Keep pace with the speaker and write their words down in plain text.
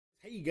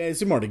Hey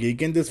guys, it's Marty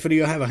Geek. In this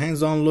video I have a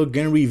hands-on look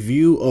and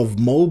review of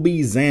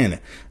Mobizen.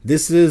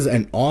 This is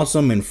an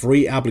awesome and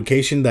free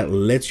application that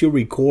lets you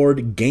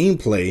record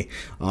gameplay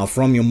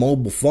from your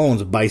mobile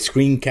phones by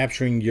screen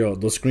capturing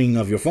the screen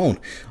of your phone.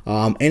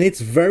 And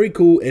it's very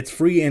cool, it's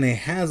free, and it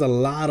has a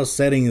lot of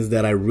settings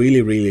that I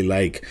really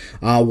like.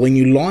 When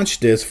you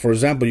launch this, for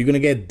example, you're gonna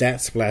get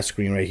that splash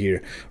screen right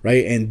here,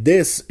 right? And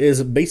this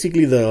is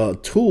basically the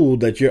tool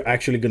that you're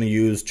actually gonna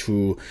use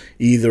to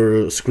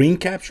either screen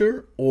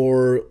capture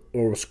or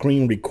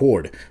screen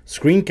record.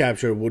 Screen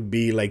capture would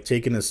be like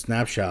taking a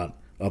snapshot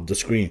of the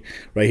screen.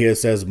 Right here it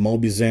says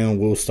Mobizen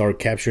will start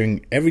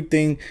capturing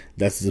everything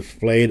that's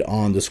displayed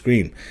on the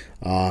screen.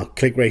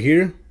 Click right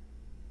here,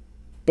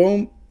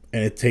 boom,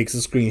 and it takes a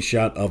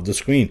screenshot of the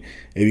screen.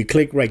 If you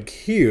click right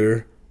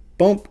here,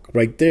 boom,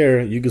 right there,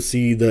 you can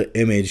see the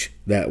image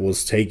that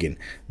was taken.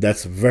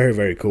 That's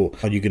very cool.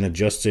 You can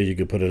adjust it, you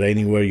can put it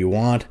anywhere you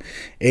want,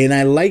 and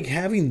I like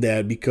having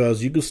that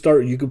because you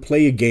could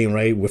play a game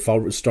right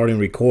without starting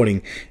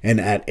recording, and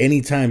at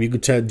any time you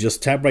could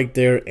just tap right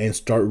there and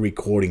start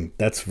recording.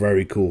 That's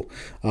very cool.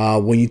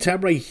 When you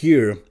tap right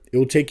here, it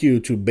will take you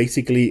to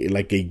basically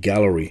like a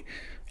gallery.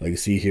 Like you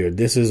see here,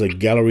 this is a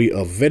gallery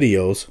of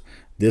videos.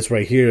 This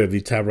right here, if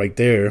you tap right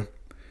there,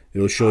 it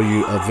will show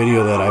you a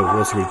video that I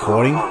was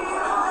recording.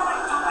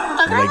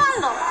 Let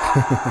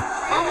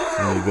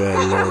me go ahead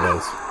and lower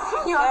this.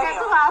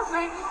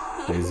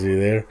 You see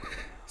there?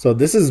 So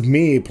this is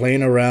me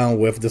playing around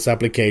with this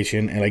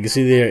application, and like you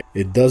see there,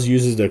 it does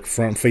uses the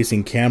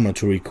front-facing camera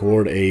to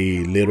record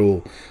a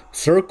little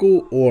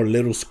circle or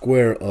little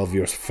square of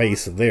your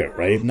face there,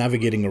 right?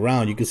 Navigating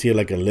around, you can see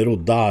like a little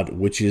dot,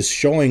 which is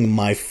showing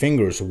my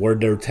fingers where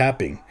they're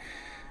tapping.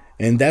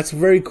 And that's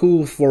very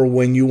cool for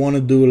when you want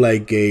to do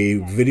like a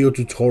video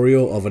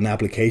tutorial of an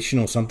application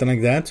or something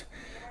like that.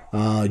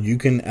 You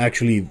can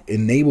actually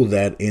enable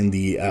that in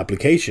the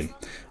application.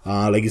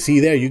 Like you see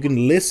there, you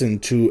can listen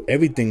to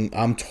everything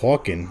I'm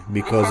talking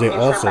because it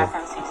also,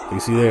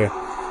 you see there,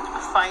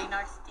 fine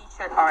arts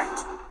teacher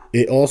art.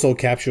 It also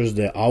captures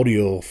the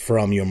audio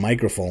from your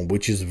microphone,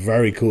 which is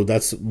very cool.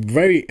 That's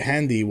very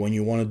handy when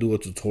you want to do a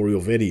tutorial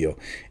video.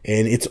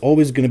 And it's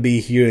always going to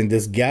be here in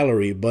this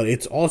gallery, but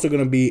it's also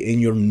going to be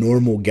in your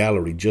normal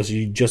gallery.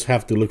 You just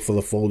have to look for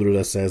the folder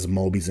that says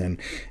Mobizen,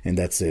 and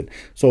that's it.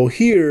 So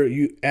here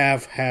you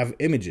have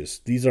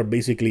images. These are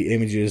basically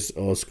images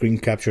or screen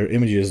capture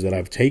images that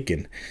I've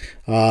taken.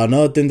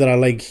 Another thing that I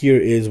like here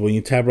is when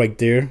you tap right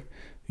there,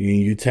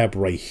 you tap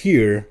right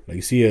here, like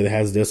you see it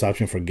has this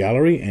option for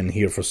gallery and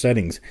here for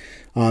settings.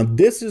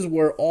 This is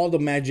where all the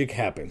magic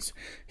happens.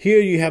 Here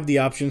you have the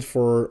options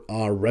for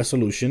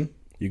resolution.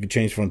 You can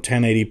change from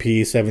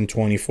 1080p,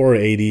 720,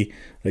 480,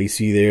 like you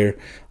see there.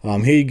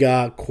 Here you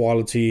got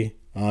quality,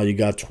 you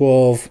got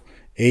 12,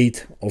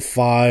 8, or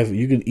 5.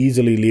 You can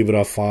easily leave it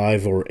at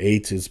 5 or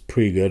 8 is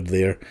pretty good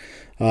there.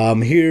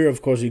 Here,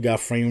 of course, you got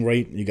frame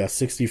rate. You got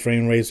 60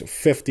 frame rates,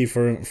 50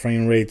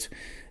 frame rates,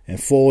 and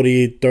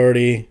 40,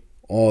 30,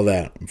 all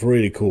that.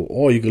 Really cool.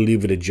 Or you can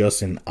leave it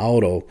adjust in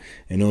auto,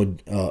 and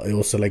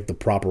it'll select the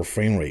proper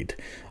frame rate.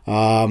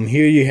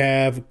 Here you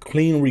have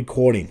clean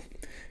recording.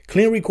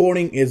 Clean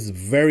recording is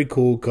very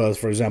cool because,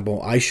 for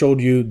example, I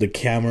showed you the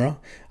camera.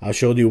 I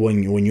showed you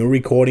when you're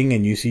recording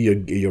and you see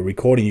your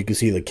recording, you can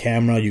see the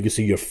camera, you can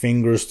see your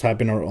fingers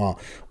typing or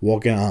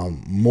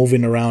walking,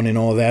 moving around and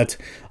all that.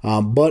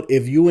 But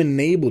if you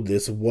enable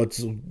this,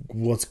 what's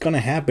gonna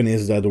happen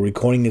is that the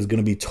recording is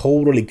gonna be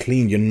totally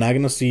clean. You're not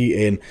gonna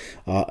see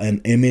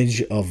an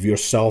image of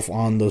yourself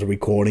on the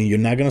recording. You're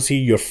not gonna see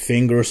your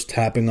fingers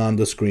tapping on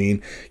the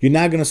screen. You're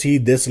not gonna see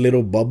this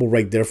little bubble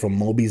right there from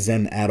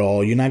Mobizen at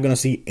all. You're not gonna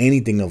see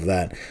anything of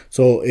that.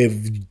 So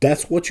if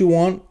that's what you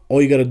want,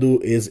 all you got to do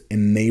is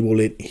enable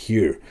it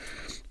here.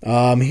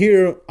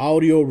 Here,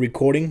 audio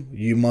recording,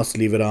 you must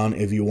leave it on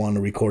if you want to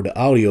record the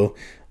audio.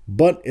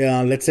 But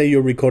let's say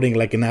you're recording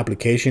like an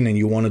application and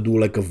you want to do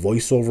like a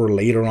voiceover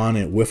later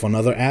on with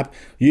another app,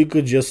 you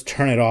could just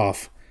turn it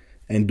off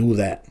and do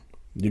that.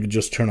 You could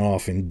just turn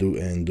off and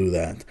do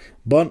that.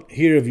 But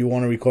here, if you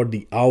want to record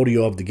the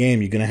audio of the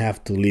game, you're gonna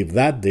have to leave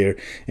that there.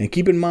 And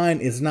keep in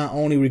mind, it's not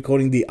only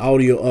recording the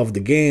audio of the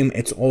game,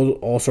 it's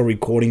also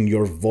recording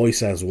your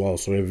voice as well.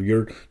 So if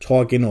you're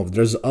talking, or if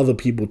there's other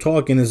people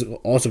talking, it's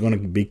also gonna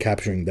be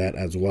capturing that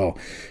as well.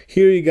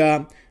 Here you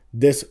got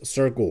this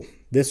circle.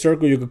 This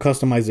circle, you can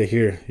customize it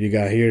here. You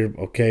got here,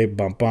 okay,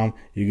 bum.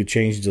 You can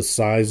change the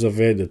size of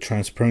it, the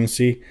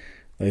transparency.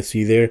 Let's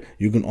see there.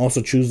 You can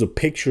also choose a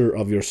picture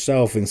of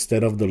yourself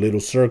instead of the little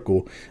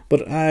circle,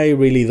 but I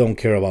really don't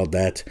care about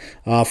that.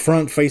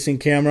 Front facing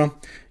camera,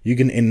 you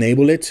can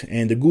enable it,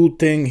 and the good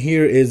thing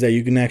here is that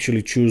you can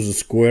actually choose a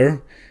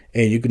square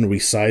and you can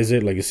resize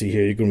it. Like you see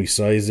here, you can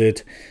resize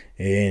it,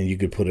 and you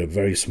could put it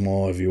very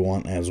small if you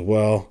want as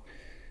well,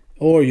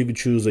 or you could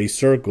choose a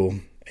circle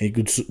and you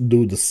could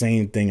do the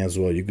same thing as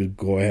well. You could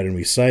go ahead and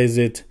resize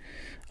it.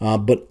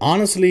 But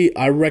honestly,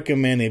 I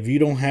recommend if you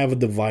don't have a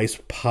device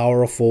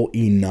powerful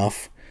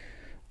enough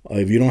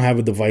If you don't have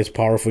a device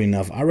powerful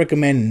enough, I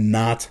recommend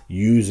not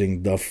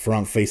using the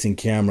front-facing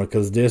camera,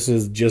 because this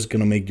is just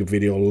gonna make your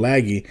video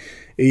laggy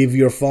if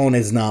your phone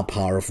is not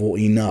powerful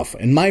enough.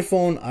 In my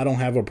phone, I don't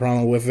have a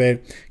problem with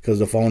it because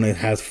the phone, it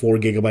has 4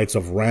 gigabytes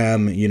of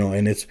RAM, you know,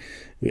 and it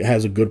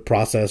has a good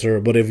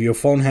processor. But if your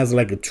phone has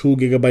like a 2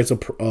 gigabytes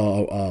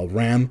of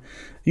RAM,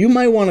 you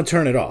might want to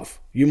turn it off.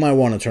 You might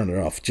want to turn it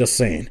off. Just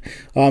saying.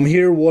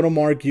 Here,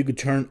 watermark, you could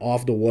turn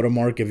off the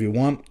watermark if you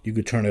want. You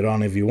could turn it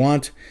on if you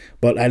want.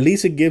 But at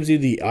least it gives you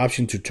the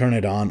option to turn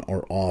it on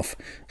or off.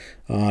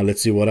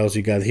 Let's see what else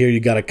you got here.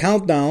 You got a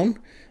countdown.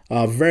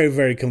 Very,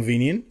 very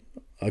convenient.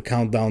 A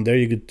countdown there.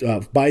 You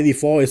could by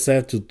default it's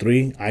set to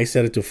 3. I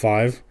set it to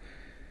 5.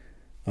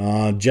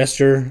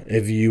 Gesture,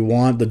 if you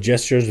want the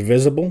gestures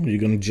visible, you're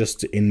going to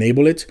just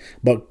enable it.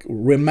 But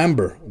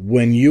remember,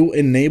 when you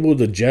enable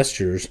the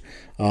gestures,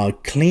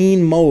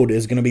 clean mode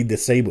is going to be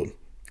disabled,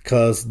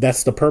 because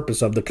that's the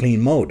purpose of the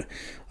clean mode.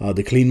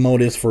 The clean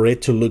mode is for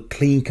it to look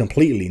clean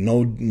completely,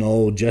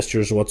 no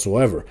gestures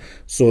whatsoever.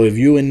 So if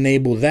you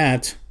enable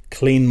that,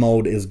 clean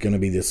mode is going to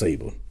be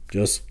disabled.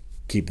 Just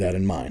keep that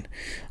in mind.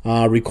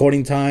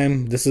 Recording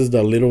time, this is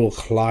the little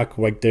clock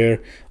right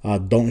there.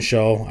 Don't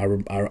show.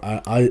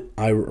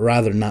 I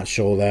rather not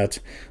show that,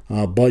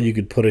 but you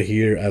could put it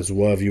here as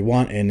well if you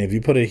want. And if you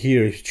put it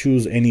here,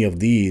 choose any of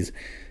these,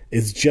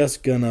 it's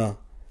just gonna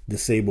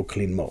disable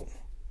clean mode.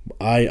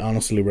 I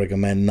honestly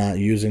recommend not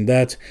using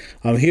that.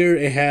 Here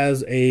it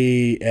has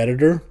a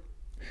editor,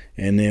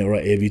 and then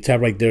if you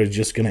tap right there, it's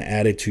just gonna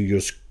add it to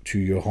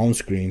your home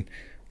screen.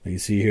 Like you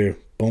see here,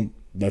 boom.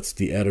 That's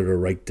the editor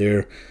right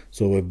there.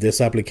 So with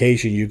this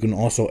application, you can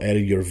also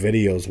edit your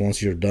videos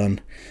once you're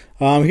done.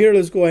 Here,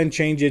 let's go ahead and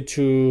change it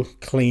to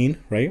clean,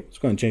 right? Let's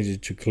go ahead and change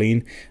it to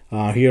clean.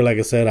 Here, like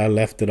I said, I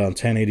left it on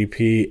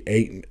 1080p,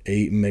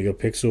 8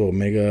 megapixel or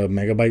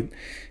megabyte,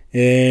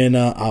 and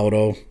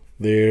auto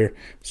there.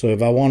 So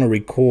if I want to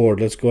record,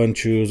 let's go ahead and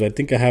choose, I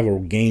think I have a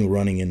game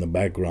running in the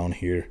background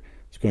here.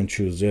 Let's go and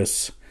choose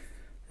this,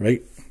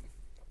 right?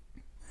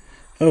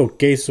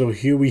 Okay, so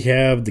here we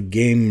have the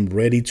game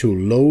ready to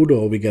load.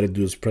 All we got to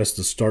do is press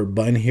the start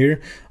button here.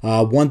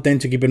 One thing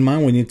to keep in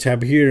mind, when you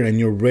tap here and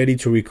you're ready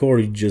to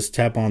record, you just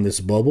tap on this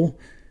bubble,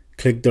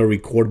 click the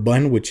record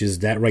button, which is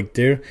that right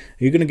there.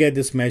 You're going to get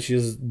this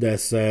message that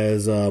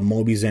says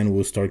Mobizen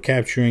will start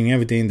capturing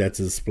everything that's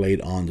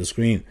displayed on the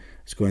screen.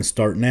 Let's go and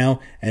start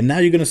now. And now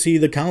you're going to see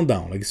the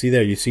countdown. Like you see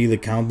there, you see the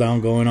countdown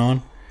going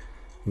on.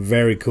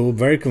 Very cool,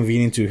 very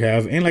convenient to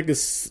have. And like I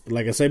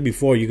said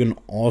before, you can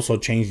also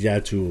change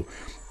that to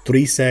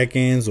 3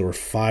 seconds or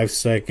 5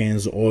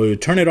 seconds, or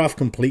turn it off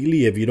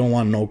completely if you don't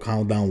want no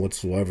countdown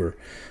whatsoever.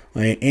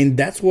 And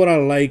that's what I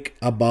like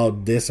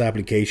about this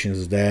application,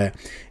 is that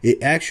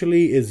it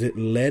actually is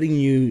letting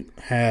you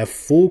have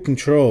full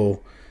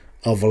control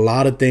of a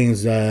lot of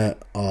things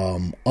that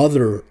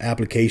other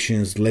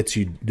applications lets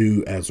you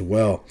do as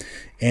well.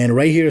 And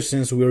right here,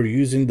 since we're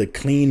using the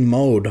clean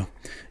mode,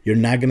 you're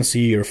not going to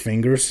see your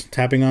fingers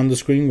tapping on the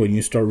screen when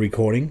you start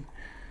recording.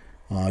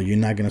 You're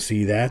not going to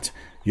see that.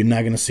 You're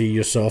not going to see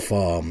yourself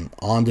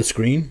on the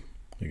screen.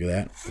 Look at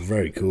that.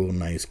 Very cool.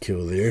 Nice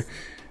kill there.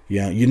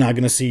 Yeah, you're not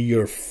going to see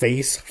your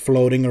face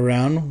floating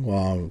around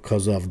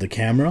because of the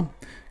camera,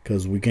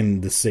 because we can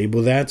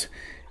disable that.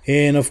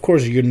 And of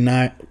course, you're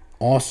not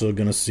also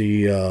going to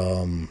see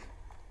I'm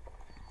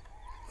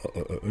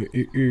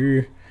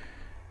going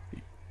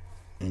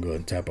to go ahead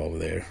and tap over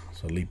there.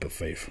 So leap of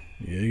faith.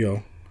 There you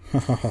go.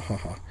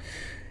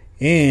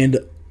 And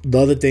the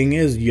other thing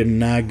is, you're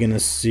not gonna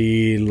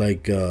see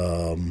like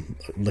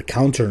the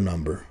counter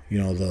number, you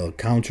know, the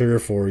counter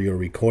for your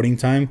recording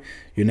time.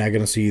 You're not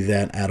gonna see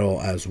that at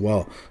all as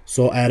well.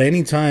 So at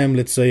any time,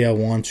 let's say I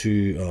want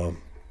to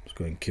let's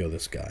go ahead and kill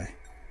this guy.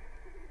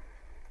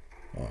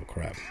 Oh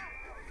crap.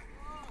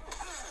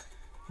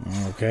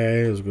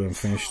 Okay, let's go and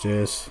finish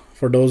this.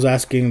 For those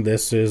asking,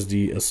 this is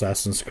the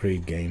Assassin's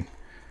Creed game.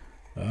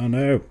 Oh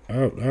no.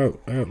 Oh,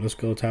 let's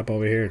go tap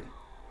over here.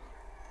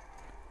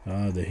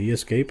 Did he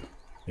escape?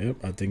 Yep,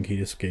 I think he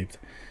escaped.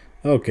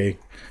 Okay,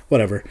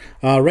 whatever.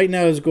 Right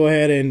now, let's go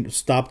ahead and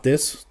stop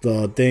this.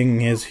 The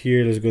thing is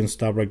here. Let's go and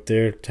stop right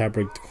there. Tap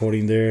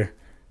recording there.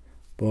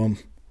 Boom.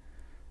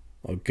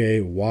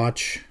 Okay,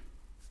 watch.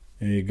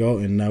 There you go.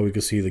 And now we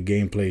can see the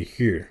gameplay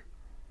here.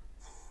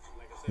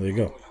 There you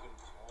go.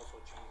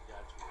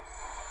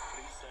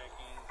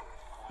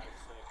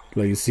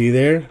 Like you see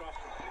there,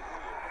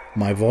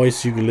 my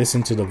voice, you can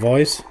listen to the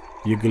voice.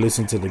 You can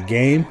listen to the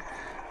game.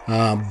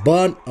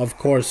 But of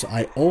course,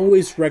 I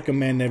always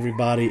recommend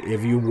everybody,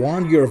 if you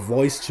want your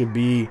voice to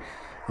be,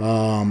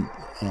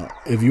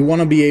 if you want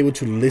to be able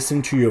to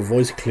listen to your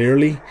voice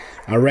clearly,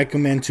 I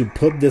recommend to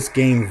put this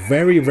game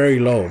very, very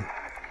low.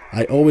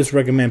 I always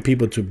recommend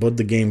people to put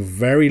the game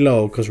very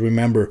low, because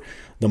remember,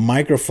 the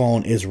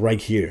microphone is right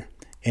here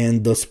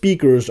and the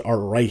speakers are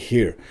right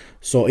here.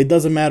 So it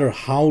doesn't matter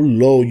how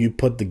low you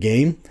put the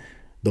game,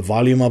 the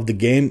volume of the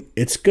game,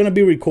 it's going to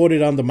be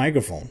recorded on the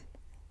microphone.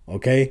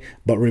 Okay,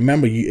 but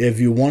remember, if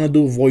you want to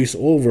do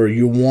voiceover,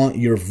 you want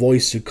your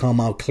voice to come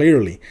out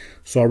clearly.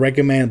 So I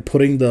recommend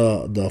putting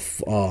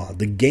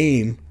the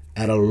game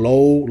at a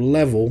low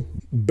level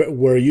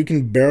where you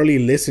can barely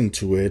listen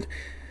to it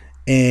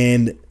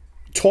and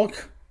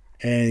talk,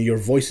 and your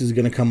voice is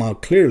going to come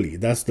out clearly.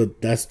 That's the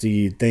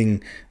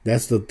thing.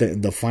 That's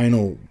the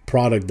final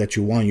product that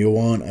you want. You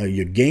want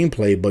your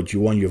gameplay, but you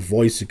want your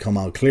voice to come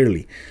out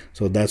clearly.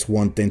 So that's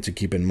one thing to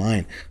keep in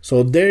mind.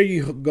 So there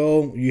you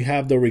go. You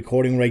have the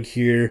recording right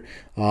here.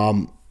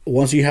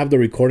 Once you have the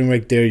recording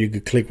right there, you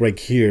could click right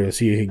here.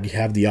 So you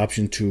have the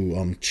option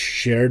to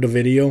share the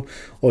video,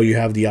 or you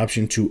have the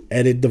option to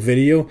edit the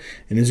video,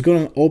 and it's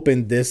going to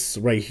open this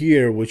right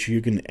here, which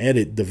you can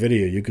edit the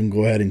video. You can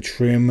go ahead and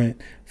trim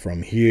it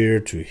from here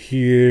to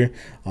here.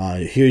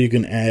 Here you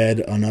can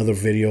add another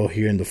video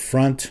here in the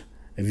front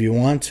if you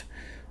want,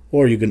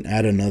 or you can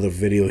add another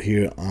video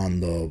here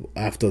on the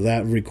after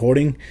that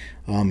recording.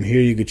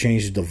 Here you could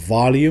change the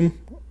volume,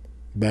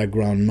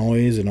 background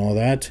noise, and all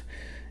that.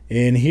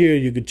 And here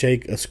you could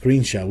take a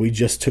screenshot. We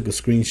just took a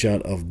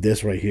screenshot of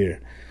this right here.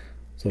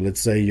 So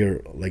let's say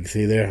you're like,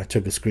 see there, I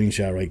took a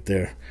screenshot right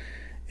there.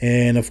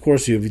 And of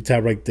course, if you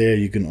tap right there,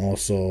 you can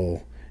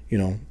also, you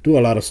know, do a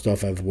lot of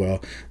stuff as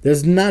well.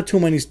 There's not too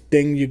many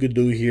things you could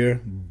do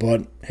here,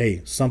 but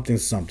hey,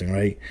 something's something,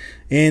 right?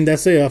 And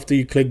that's it. After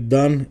you click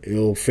done,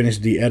 it'll finish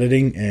the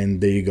editing,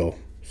 and there you go.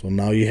 So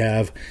now you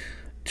have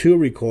 2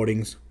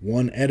 recordings,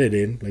 one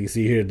edited. Like you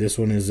see here, this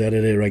one is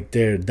edited right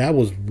there. That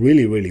was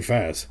really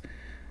fast.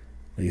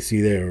 You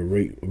see there,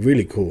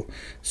 really cool.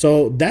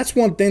 So that's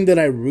one thing that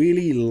I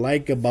really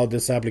like about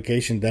this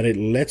application, that it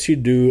lets you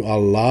do a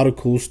lot of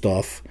cool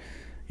stuff.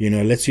 You know,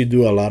 it lets you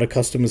do a lot of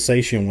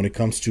customization when it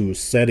comes to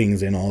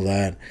settings and all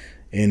that.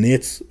 And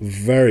it's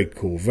very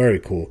cool, very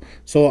cool.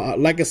 So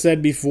like I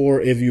said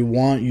before, if you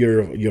want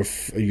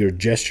your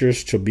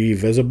gestures to be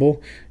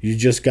visible, you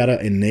just gotta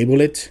enable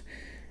it.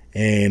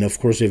 And of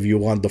course, if you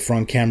want the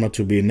front camera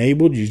to be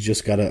enabled, you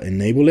just gotta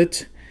enable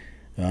it.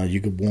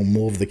 You could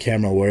move the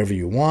camera wherever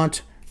you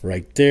want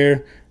right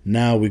there.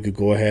 Now we could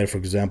go ahead, for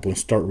example, and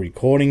start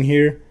recording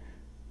here.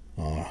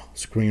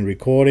 Screen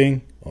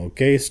recording.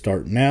 Okay,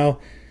 start now.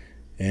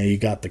 And you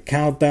got the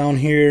countdown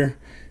here.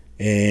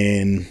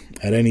 And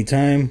at any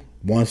time,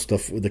 once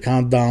the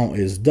countdown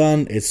is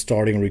done, it's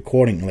starting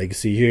recording. Like you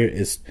see here,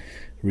 it's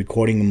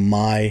recording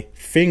my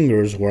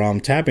fingers where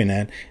I'm tapping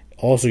at.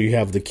 Also, you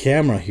have the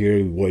camera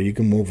here where you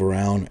can move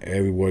around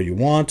everywhere you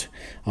want.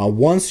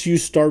 Once you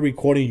start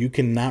recording, you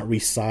cannot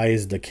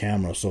resize the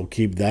camera, so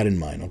keep that in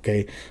mind,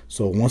 okay?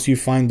 So once you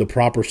find the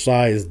proper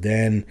size,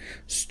 then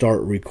start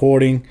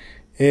recording,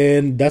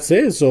 and that's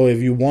it. So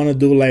if you want to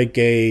do like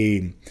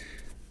a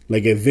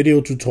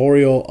video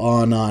tutorial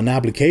on an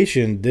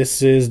application,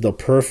 this is the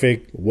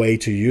perfect way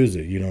to use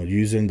it. You know,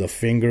 using the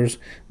fingers,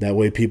 that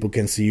way people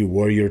can see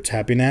where you're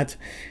tapping at.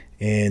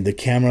 And the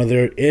camera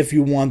there, if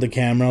you want the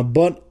camera.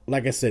 But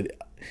like I said,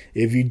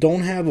 if you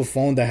don't have a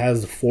phone that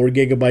has 4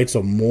 GB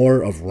or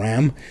more of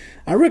RAM,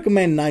 I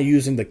recommend not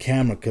using the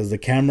camera, because the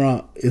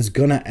camera is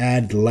gonna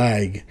add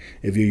lag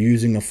if you're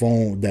using a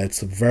phone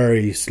that's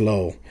very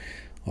slow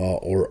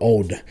or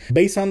old.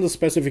 Based on the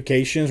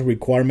specifications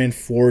requirement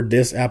for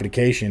this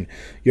application,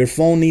 your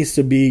phone needs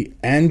to be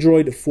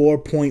Android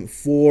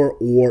 4.4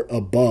 or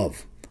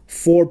above.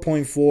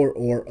 4.4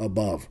 or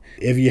above.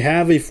 If you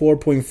have a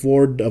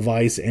 4.4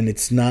 device and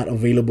it's not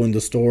available in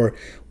the store,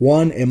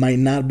 1, it might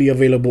not be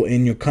available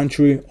in your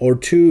country, or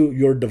 2,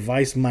 your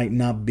device might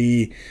not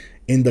be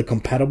in the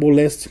compatible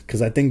list,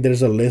 because I think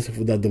there's a list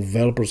that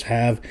developers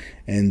have,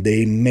 and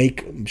they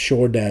make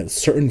sure that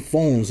certain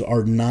phones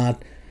are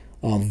not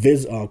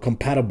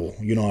compatible,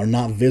 you know, are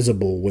not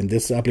visible when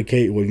this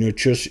application, when you're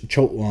just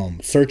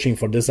searching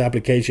for this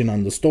application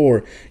on the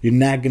store, you're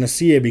not gonna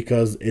see it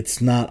because it's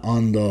not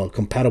on the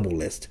compatible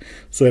list.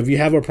 So if you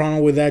have a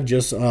problem with that,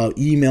 just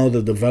email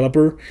the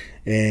developer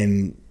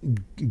and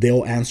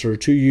they'll answer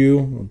to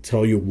you,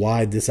 tell you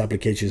why this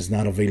application is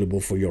not available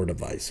for your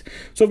device.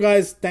 So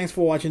guys, thanks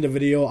for watching the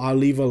video. I'll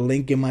leave a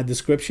link in my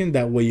description.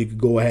 That way you can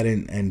go ahead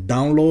and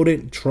download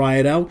it, try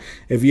it out.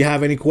 If you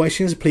have any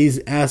questions, please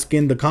ask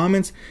in the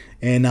comments,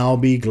 and I'll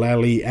be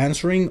gladly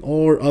answering,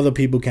 or other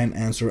people can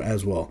answer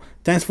as well.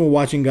 Thanks for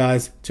watching,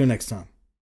 guys. Till next time.